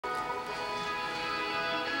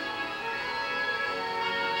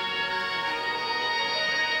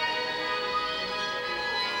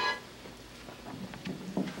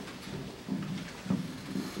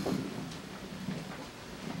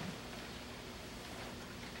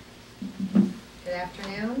Good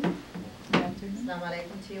afternoon. Assalamu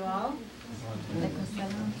alaikum to you all.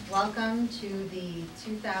 Welcome to the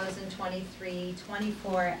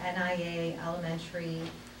 2023-24 NIA Elementary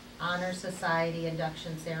Honor Society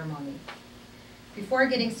Induction Ceremony. Before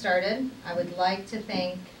getting started, I would like to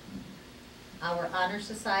thank our Honor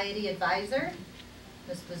Society advisor,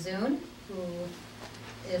 Ms. Bazoon, who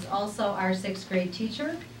is also our 6th grade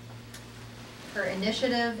teacher. Her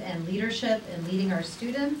initiative and leadership in leading our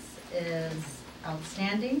students is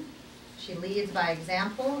outstanding. She leads by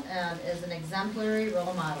example and is an exemplary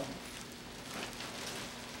role model.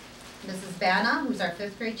 Mrs. Bana, who's our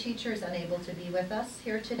 5th grade teacher, is unable to be with us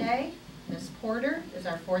here today. Ms. Porter is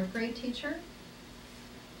our 4th grade teacher.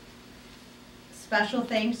 Special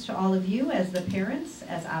thanks to all of you as the parents,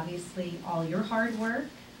 as obviously all your hard work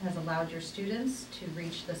has allowed your students to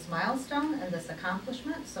reach this milestone and this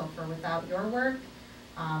accomplishment. So without your work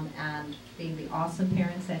and being the awesome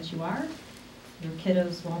parents that you are, your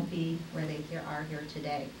kiddos won't be where they are here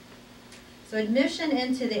today. So admission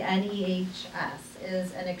into the NEHS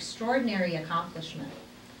is an extraordinary accomplishment.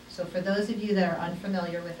 So for those of you that are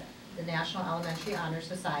unfamiliar with the National Elementary Honor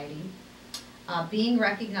Society, being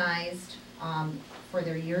recognized for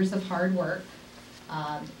their years of hard work,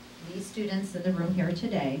 these students in the room here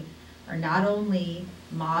today are not only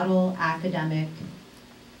model academically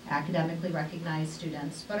recognized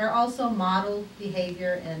students, but are also model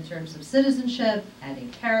behavior in terms of citizenship and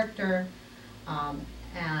in character,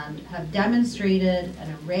 and have demonstrated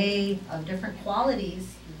an array of different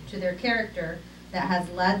qualities to their character that has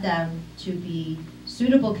led them to be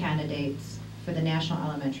suitable candidates for the National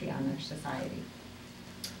Elementary Honor Society.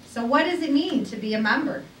 So what does it mean to be a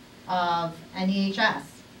member of NEHS?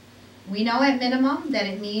 We know at minimum that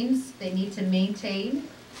it means they need to maintain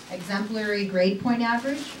exemplary grade point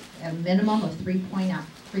average, a minimum of 3.5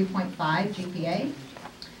 GPA.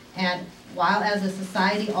 And while as a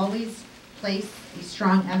society always place a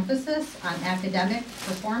strong emphasis on academic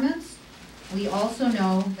performance, we also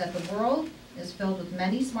know that the world is filled with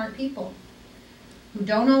many smart people who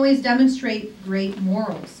don't always demonstrate great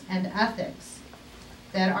morals and ethics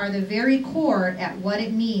that are the very core at what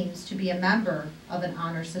it means to be a member of an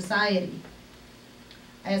honor society.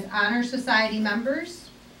 As honor society members,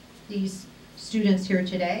 these students here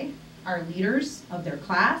today are leaders of their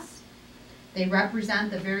class. They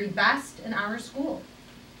represent the very best in our school.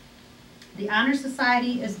 The honor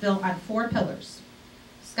society is built on 4 pillars: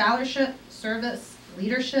 scholarship, service,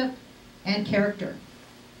 leadership, and character.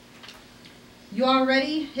 You're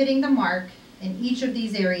already hitting the mark in each of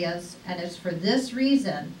these areas, and it's for this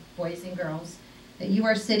reason, boys and girls, that you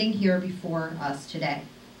are sitting here before us today.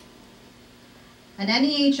 An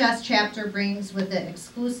NEHS chapter brings with it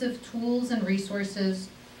exclusive tools and resources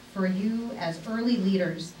for you as early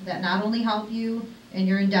leaders that not only help you in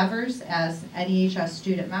your endeavors as NEHS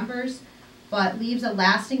student members, but leaves a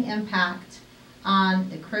lasting impact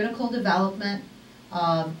on the critical development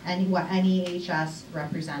of what NEHS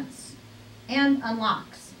represents and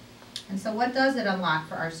unlocks. And so what does it unlock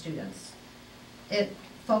for our students? It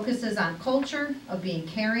focuses on culture of being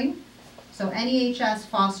caring. So NEHS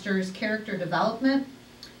fosters character development,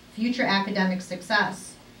 future academic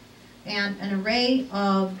success, and an array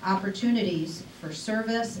of opportunities for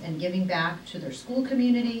service and giving back to their school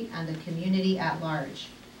community and the community at large.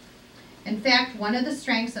 In fact, one of the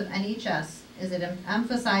strengths of NEHS is it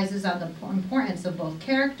emphasizes on the importance of both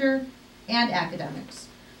character and academics,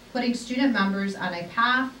 putting student members on a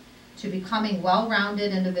path to becoming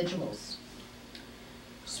well-rounded individuals.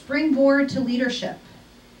 Springboard to leadership.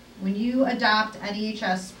 When you adopt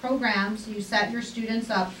NEHS programs, you set your students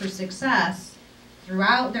up for success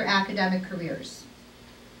throughout their academic careers.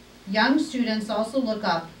 Young students also look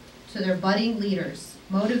up to their budding leaders,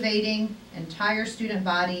 motivating entire student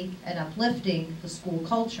body and uplifting the school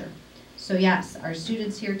culture. So yes, our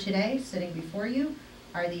students here today, sitting before you,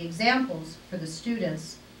 are the examples for the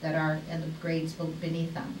students that are in the grades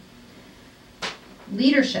beneath them.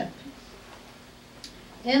 Leadership.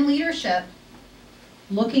 In leadership,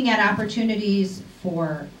 looking at opportunities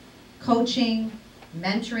for coaching,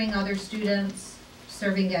 mentoring other students,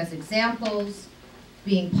 serving as examples,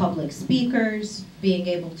 being public speakers, being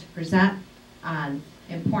able to present on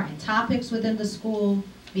important topics within the school,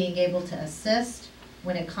 being able to assist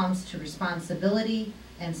when it comes to responsibility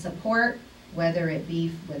and support, whether it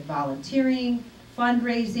be with volunteering,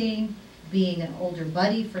 fundraising, being an older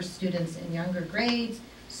buddy for students in younger grades,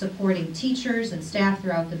 supporting teachers and staff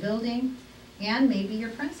throughout the building, and maybe your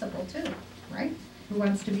principal too, right? Who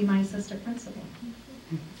wants to be my assistant principal?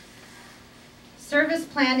 Service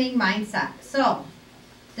planning mindset. So,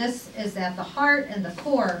 This is at the heart and the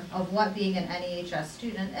core of what being an NEHS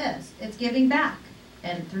student is. It's giving back,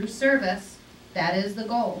 and through service, that is the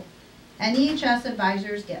goal. NEHS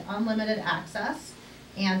advisors get unlimited access,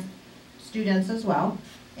 and students as well,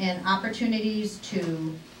 and opportunities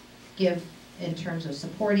to give in terms of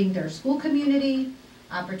supporting their school community,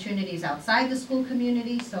 opportunities outside the school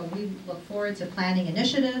community. So we look forward to planning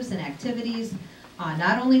initiatives and activities,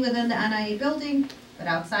 not only within the NIA building, but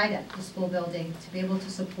outside at the school building to be able to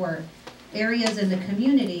support areas in the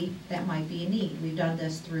community that might be in need. We've done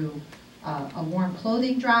this through a warm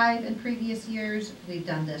clothing drive in previous years. We've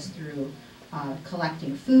done this through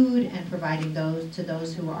collecting food and providing those to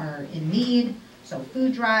those who are in need, so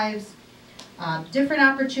food drives. Different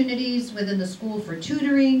opportunities within the school for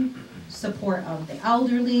tutoring, support of the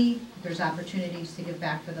elderly. There's opportunities to give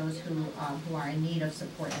back for those who are in need of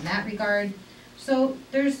support in that regard. So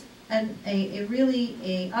there's a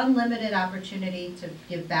really unlimited opportunity to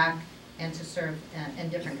give back and to serve in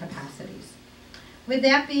different capacities. With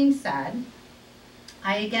that being said,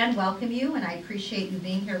 I again welcome you, and I appreciate you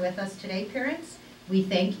being here with us today, parents. We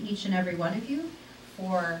thank each and every one of you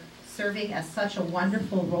for serving as such a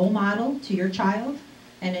wonderful role model to your child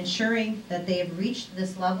and ensuring that they have reached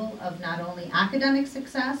this level of not only academic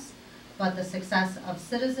success, but the success of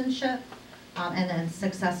citizenship and then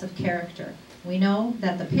success of character. We know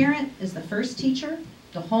that the parent is the first teacher,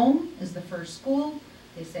 the home is the first school.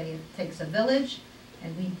 They say it takes a village,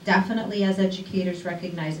 and we definitely as educators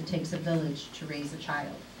recognize it takes a village to raise a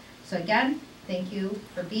child. So again, thank you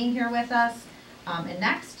for being here with us. And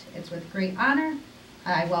next, it's with great honor,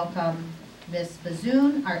 I welcome Ms.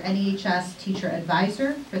 Bazoon, our NEHS Teacher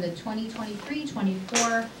Advisor for the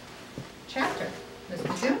 2023-24 chapter. Ms.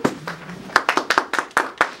 Bazoon.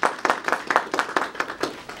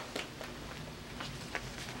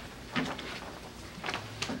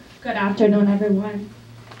 Good afternoon, everyone.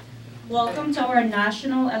 Welcome to our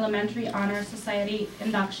National Elementary Honor Society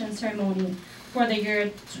induction ceremony for the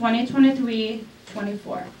year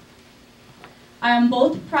 2023-24. I am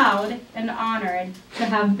both proud and honored to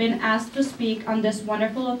have been asked to speak on this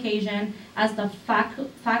wonderful occasion as the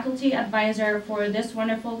faculty advisor for this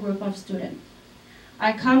wonderful group of students.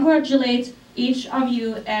 I congratulate each of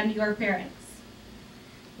you and your parents.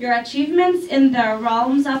 Your achievements in the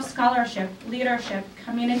realms of scholarship, leadership,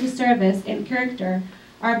 community service, and character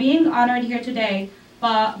are being honored here today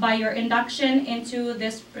by your induction into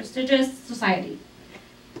this prestigious society.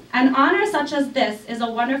 An honor such as this is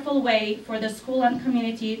a wonderful way for the school and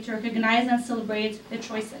community to recognize and celebrate the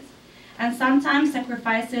choices and sometimes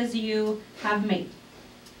sacrifices you have made.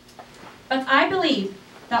 But I believe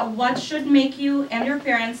that what should make you and your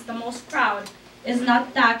parents the most proud is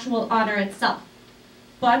not the actual honor itself,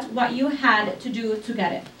 but what you had to do to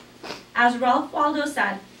get it. As Ralph Waldo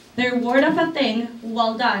said, the reward of a thing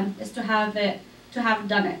well done is to have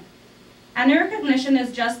done it. And recognition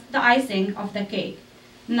is just the icing of the cake,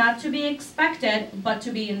 not to be expected, but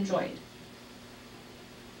to be enjoyed.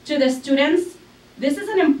 To the students, this is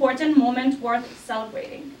an important moment worth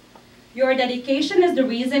celebrating. Your dedication is the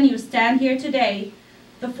reason you stand here today.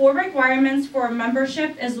 The 4 requirements for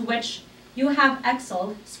membership is which you have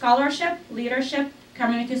excelled: scholarship, leadership,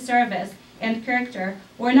 community service, and character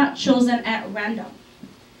were not chosen at random.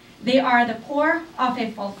 They are the core of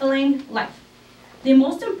a fulfilling life. The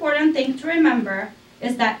most important thing to remember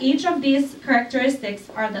is that each of these characteristics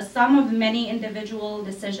are the sum of many individual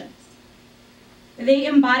decisions. They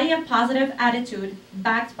embody a positive attitude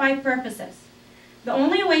backed by purposes. The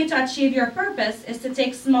only way to achieve your purpose is to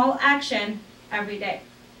take small action every day.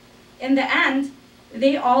 In the end,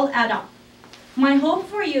 they all add up. My hope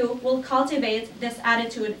for you will cultivate this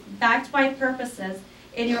attitude backed by purposes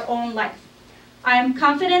in your own life. I am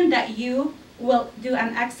confident that you will do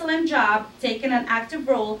an excellent job taking an active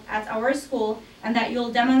role at our school and that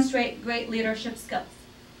you'll demonstrate great leadership skills.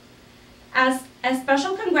 As a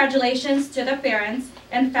special congratulations to the parents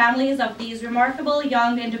and families of these remarkable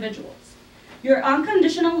young individuals. Your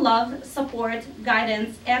unconditional love, support,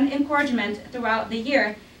 guidance, and encouragement throughout the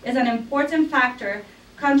year is an important factor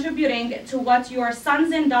contributing to what your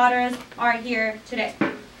sons and daughters are here today.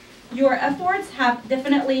 Your efforts have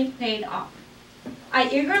definitely paid off. I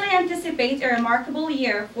eagerly anticipate a remarkable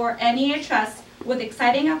year for NEHS with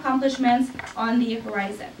exciting accomplishments on the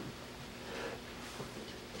horizon.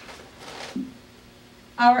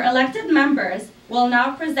 Our elected members will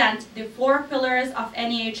now present the 4 pillars of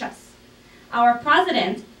NEHS. Our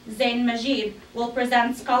president, Zain Majid, will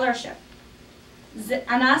present scholarship.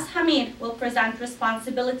 Anas Hamid will present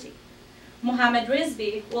responsibility. Muhammad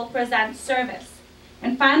Rizvi will present service.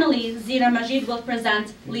 And finally, Zina Majid will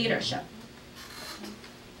present leadership.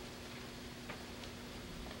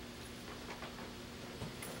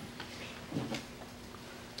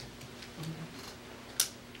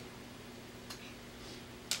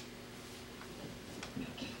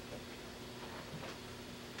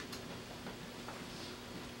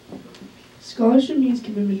 Scholarship means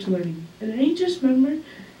commitment to learning. An NHS member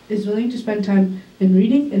is willing to spend time in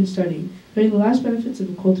reading and studying, learning the last benefits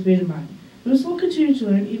of a cultivated mind. We must all continue to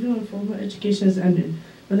learn even when formal education has ended,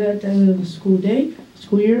 whether at the end of the school day,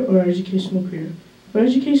 school year, or our educational career. But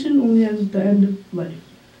education only ends at the end of life.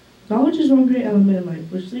 Knowledge is one great element in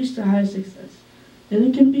life, which leads to highest success. And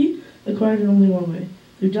it can be acquired in only one way,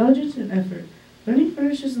 through diligence and effort. Learning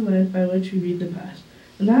furnishes the lens by which we read the past,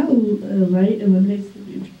 and that light illuminates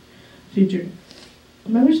the future.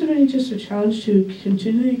 Members of NHS are challenged to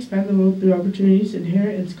continually expand the world through opportunities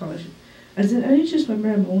inherent in scholarship. As an NHS member,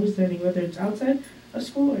 I'm always learning, whether it's outside of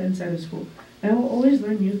school or inside of school. And I will always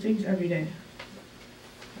learn new things every day.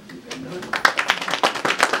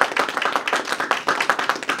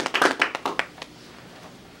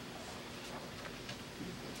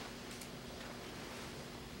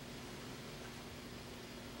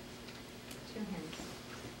 Two hands.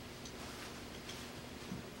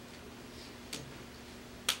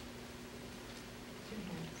 Two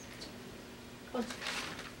hands. Close.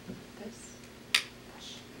 This.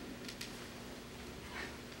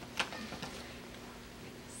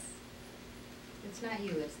 It's not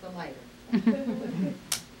you, it's the lighter.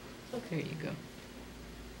 There you go.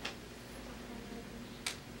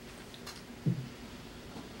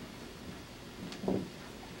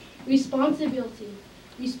 Responsibility.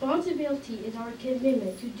 Responsibility is our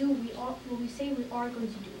commitment to do what we say we are going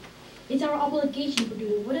to do. It's our obligation for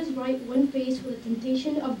doing what is right when faced with the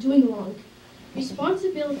temptation of doing wrong.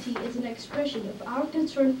 Responsibility is an expression of our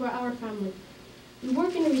concern for our family. We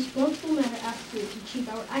work in a responsible manner at school to achieve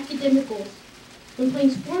our academic goals. When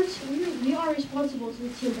playing sports, we are responsible to the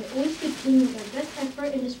team by always continuing our best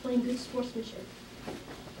effort and displaying good sportsmanship.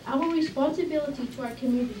 Our responsibility to our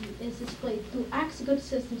community is displayed through acts of good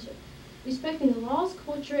citizenship, respecting the laws,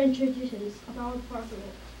 culture, and traditions of our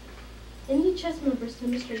parliament. NHS members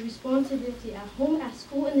demonstrate responsibility at home, at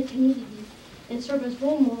school, and the community, and serve as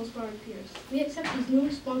role models for our peers. We accept these new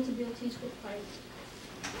responsibilities with pride.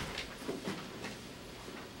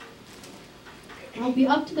 I'll be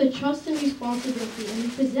up to the trust and responsibility and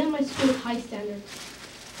represent my school with high standards.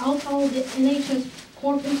 I'll follow the NHS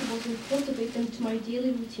core principles and cultivate them to my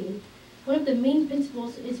daily routine. One of the main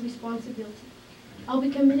principles is responsibility. I'll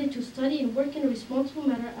be committed to study and work in a responsible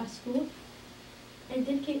manner at school and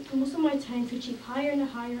dedicate most of my time to achieve higher and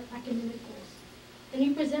higher academic goals, and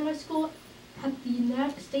represent my school at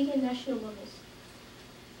the state and national levels.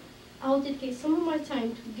 I'll dedicate some of my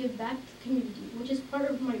time to give back to the community, which is part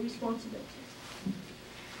of my responsibility.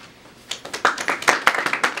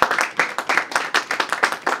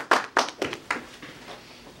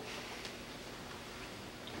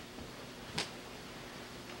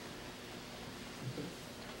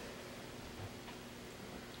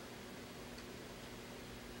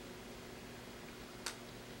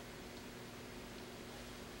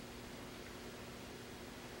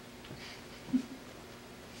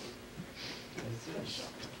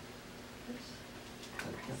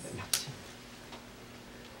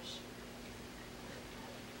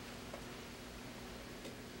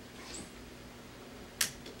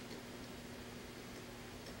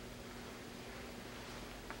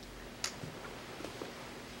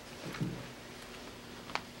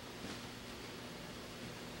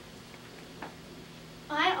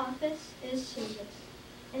 My office is service.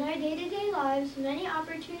 In our day-to-day lives, many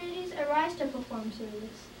opportunities arise to perform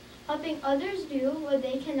service, helping others do what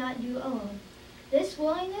they cannot do alone. This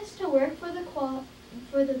willingness to work for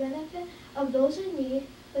the benefit of those in need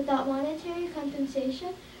without monetary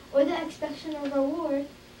compensation or the expectation of reward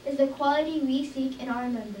is the quality we seek in our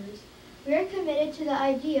members. We are committed to the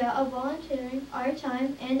idea of volunteering our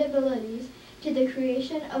time and abilities to the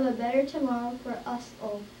creation of a better tomorrow for us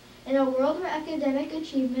all. In a world where academic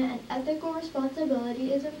achievement and ethical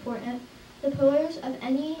responsibility is important, the pillars of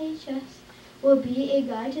NEHS will be a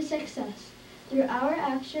guide to success. Through our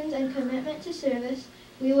actions and commitment to service,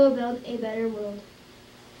 we will build a better world.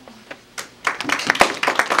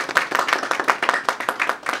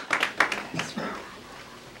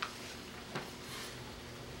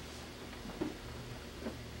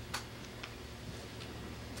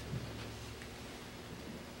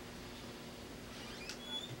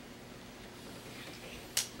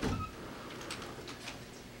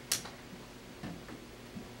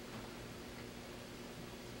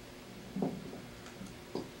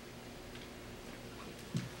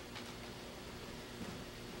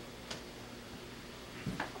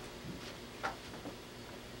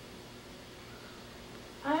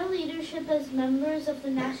 leadership as members of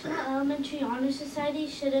the National Elementary Honor Society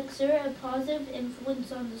should exert a positive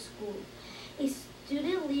influence on the school. A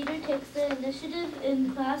student leader takes the initiative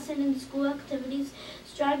in class and in school activities,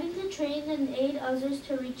 striving to train and aid others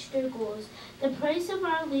to reach their goals. The price of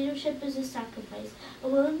our leadership is a sacrifice, a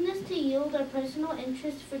willingness to yield our personal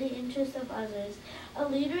interest for the interest of others. A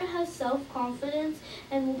leader has self-confidence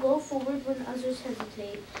and will go forward when others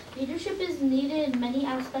hesitate. Leadership is needed in many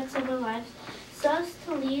aspects of our lives. Thus,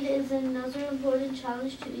 to lead is another important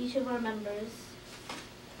challenge to each of our members.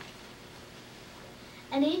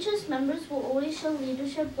 NHS members will always show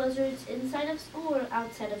leadership whether it's inside of school or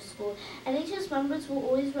outside of school. NHS members will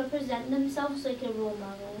always represent themselves like a role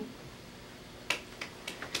model.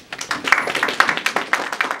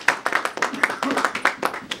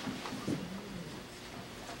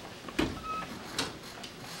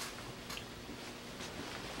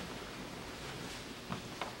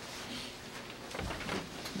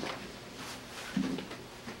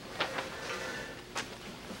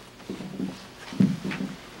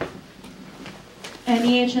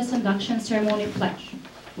 NEHS Induction Ceremony Pledge.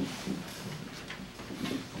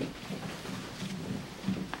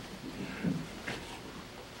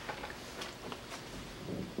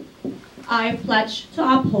 I pledge to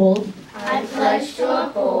uphold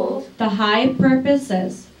the high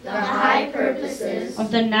purposes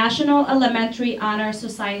of the National Elementary Honor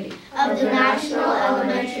Society,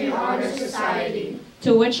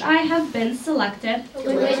 to which I have been selected,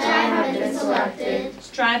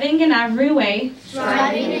 striving in every way,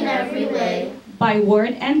 by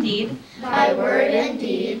word and deed,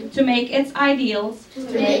 to make its ideals,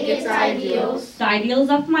 the ideals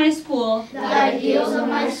of my school,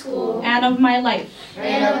 and of my life.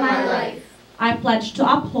 I pledge to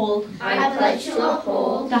uphold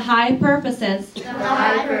the high purposes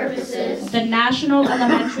of the National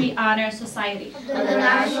Elementary Honor Society,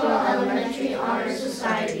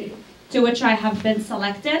 to which I have been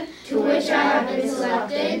selected.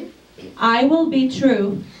 I will be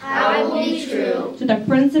true to the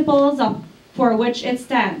principles for which it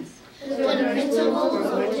stands,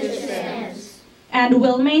 and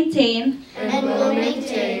will maintain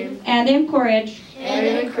and encourage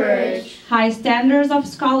high standards of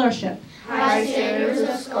scholarship,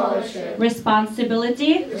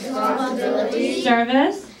 responsibility,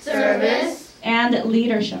 service, and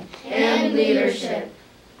leadership.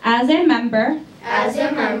 As a member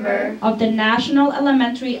of the National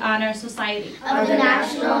Elementary Honor Society,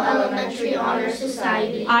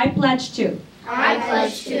 I pledge to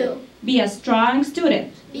be a strong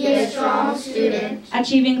student,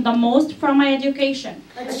 achieving the most from my education,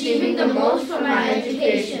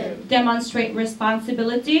 demonstrate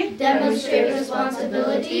responsibility,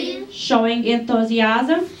 showing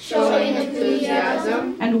enthusiasm,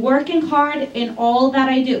 and working hard in all that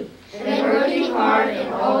I do.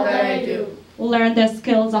 Learn the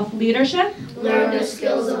skills of leadership,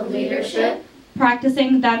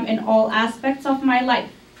 practicing them in all aspects of my life.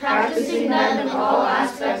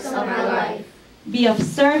 Be of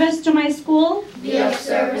service to my school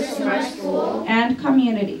and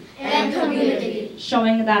community.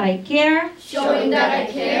 Showing that I care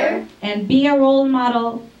and be a role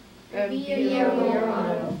model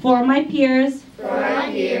for my peers,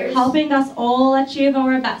 helping us all achieve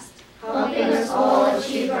our best.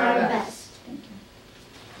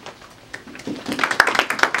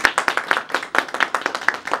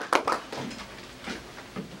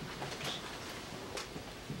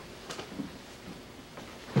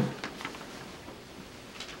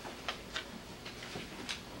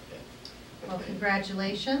 Well,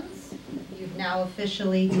 congratulations. You've now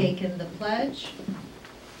officially taken the pledge.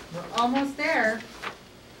 We're almost there.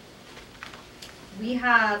 We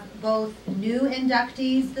have both new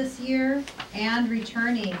inductees this year and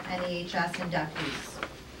returning NEHS inductees.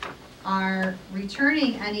 Our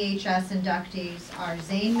returning NEHS inductees are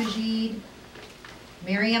Zain Majid,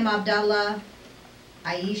 Miriam Abdullah,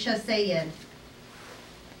 Aisha Sayed.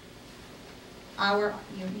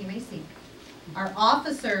 You may see. Our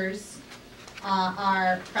officers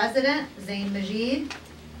are President Zain Majid,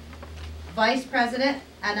 Vice President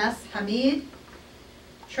Anas Hamid,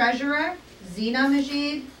 Treasurer Zina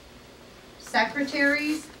Majid,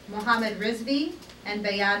 Secretaries Mohammed Rizvi and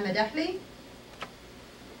Bayan Madahli,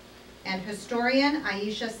 and Historian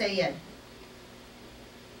Aisha Sayed.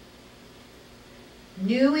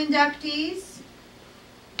 New inductees,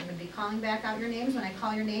 I'm going to be calling back out your names. When I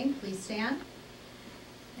call your name, please stand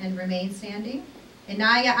and remain standing.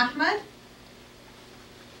 Inaya Ahmed,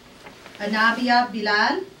 Anabia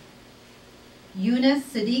Bilal, Yunus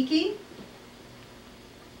Siddiqui,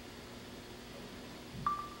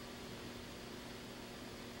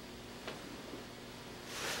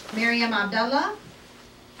 Miriam Abdullah,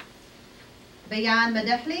 Bayan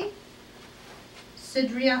Madehli,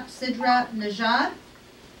 Sidra Najad,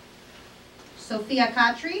 Sophia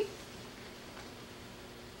Khatri,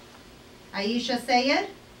 Aisha Sayed,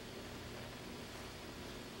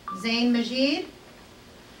 Zain Majid,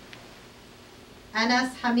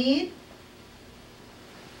 Anas Hamid,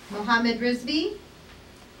 Mohammed Rizvi,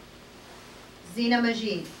 Zina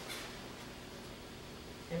Majid.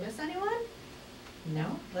 Did I miss anyone?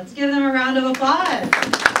 No? Let's give them a round of applause.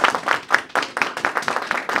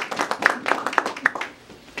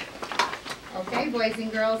 Okay, boys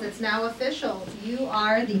and girls, it's now official. You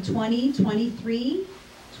are the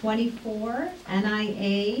 2023-24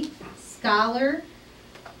 NIA Scholar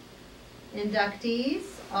inductees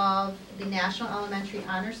of the National Elementary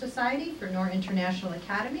Honor Society for Noor International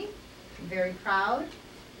Academy. I'm very proud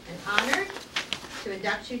and honored to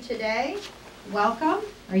induct you today. Welcome.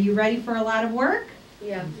 Are you ready for a lot of work?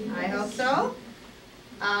 Yeah. I hope so.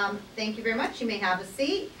 Thank you very much. You may have a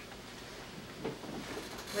seat.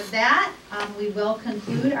 With that, we will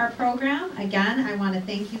conclude our program. Again, I want to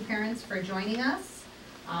thank you parents for joining us.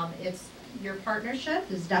 Your partnership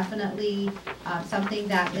is definitely something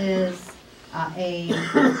that is a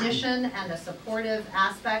addition and a supportive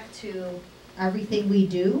aspect to everything we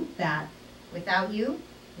do, that without you,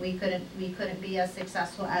 we couldn't be as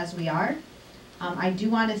successful as we are. I do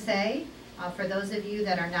want to say, for those of you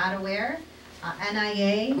that are not aware,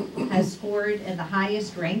 NIA has scored in the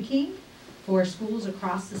highest ranking for schools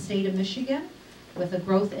across the state of Michigan with a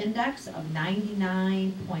growth index of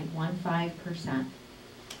 99.15%.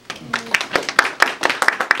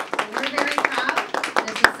 We're very proud.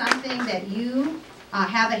 This is something that you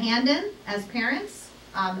have a hand in as parents.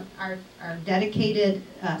 Our dedicated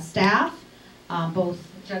staff, both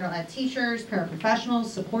general ed teachers, paraprofessionals,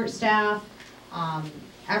 support staff,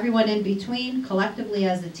 everyone in between, collectively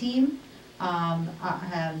as a team,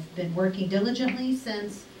 have been working diligently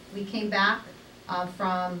since we came back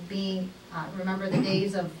from being, remember the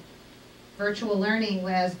days of virtual learning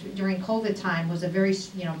was during COVID time was a very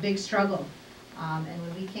big struggle. And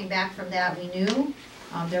when we came back from that, we knew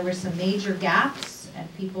there were some major gaps and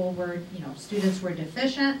people were, students were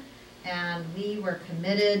deficient, and we were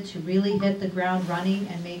committed to really hit the ground running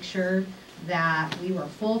and make sure that we were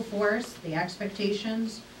full force, the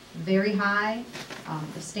expectations very high,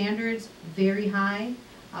 the standards very high,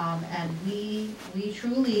 and we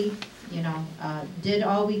truly, did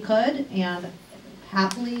all we could, and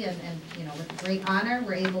happily and with great honor,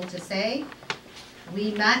 we're able to say we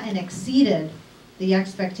met and exceeded the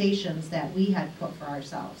expectations that we had put for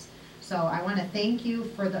ourselves. So I want to thank you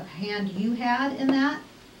for the hand you had in that,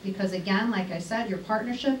 because again, like I said, your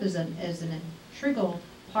partnership is an integral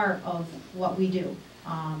part of what we do.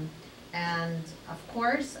 And of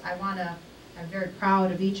course, I'm very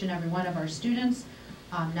proud of each and every one of our students,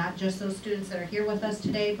 not just those students that are here with us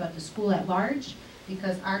today, but the school at large,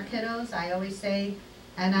 because our kiddos, I always say,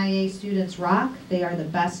 NIA students rock. They are the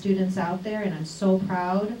best students out there, and I'm so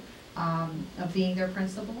proud of being their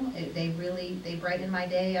principal. They brighten my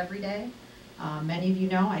day every day. Many of you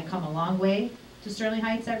know I come a long way to Sterling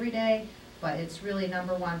Heights every day, but it's really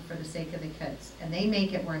number one for the sake of the kids, and they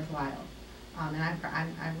make it worthwhile. And I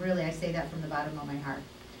say that from the bottom of my heart.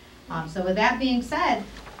 So with that being said,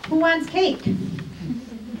 who wants cake?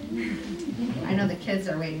 I know the kids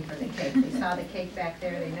are waiting for the cake. They saw the cake back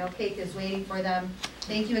there. They know cake is waiting for them.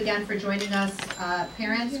 Thank you again for joining us,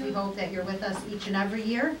 parents. We hope that you're with us each and every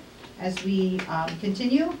year as we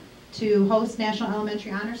continue to host National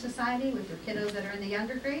Elementary Honor Society with your kiddos that are in the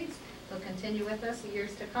younger grades. They'll continue with us the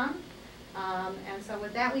years to come. And so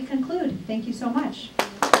with that, we conclude. Thank you so much.